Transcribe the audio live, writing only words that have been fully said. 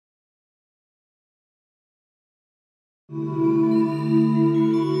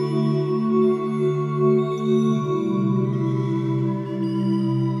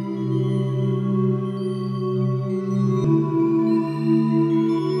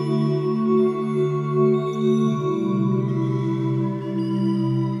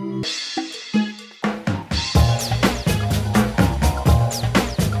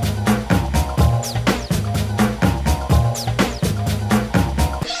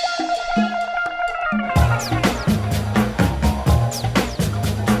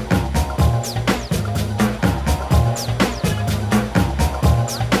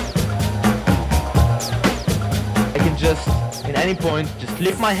Just in any point, just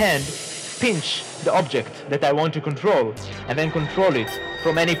lift my hand, pinch the object that I want to control, and then control it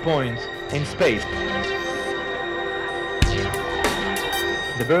from any point in space.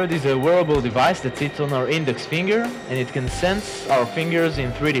 The bird is a wearable device that sits on our index finger, and it can sense our fingers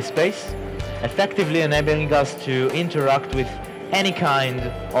in 3D space, effectively enabling us to interact with any kind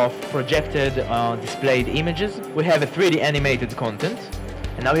of projected displayed images. We have a 3D animated content,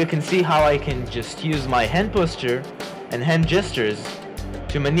 and now you can see how I can just use my hand posture and hand gestures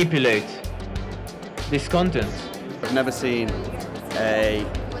to manipulate this content. I've never seen a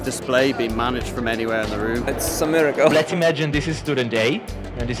display being managed from anywhere in the room. It's a miracle. Let's imagine this is student A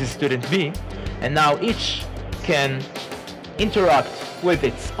and this is student B, and now each can interact with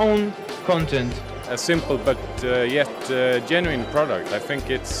its own content. A simple but yet genuine product. I think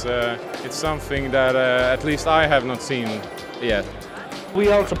it's something that at least I have not seen yet. We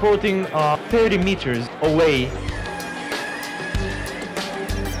are supporting 30 meters away.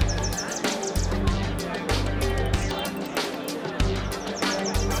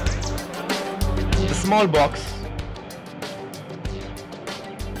 The small box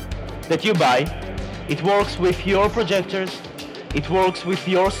that you buy, it works with your projectors, it works with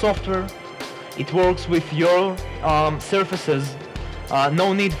your software, it works with your surfaces.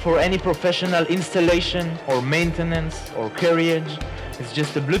 No need for any professional installation or maintenance or carriage. It's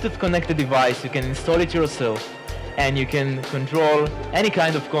just a Bluetooth connected device. You can install it yourself and you can control any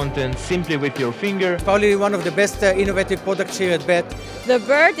kind of content simply with your finger. Probably one of the best innovative products here at Bett. The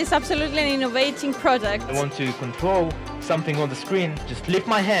bird is absolutely an innovating product. I want to control something on the screen. Just lift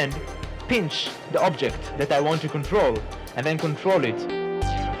my hand, pinch the object that I want to control, and then control it.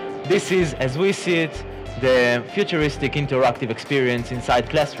 This is, as we see it, the futuristic interactive experience inside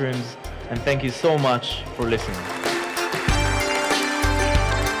classrooms, and thank you so much for listening.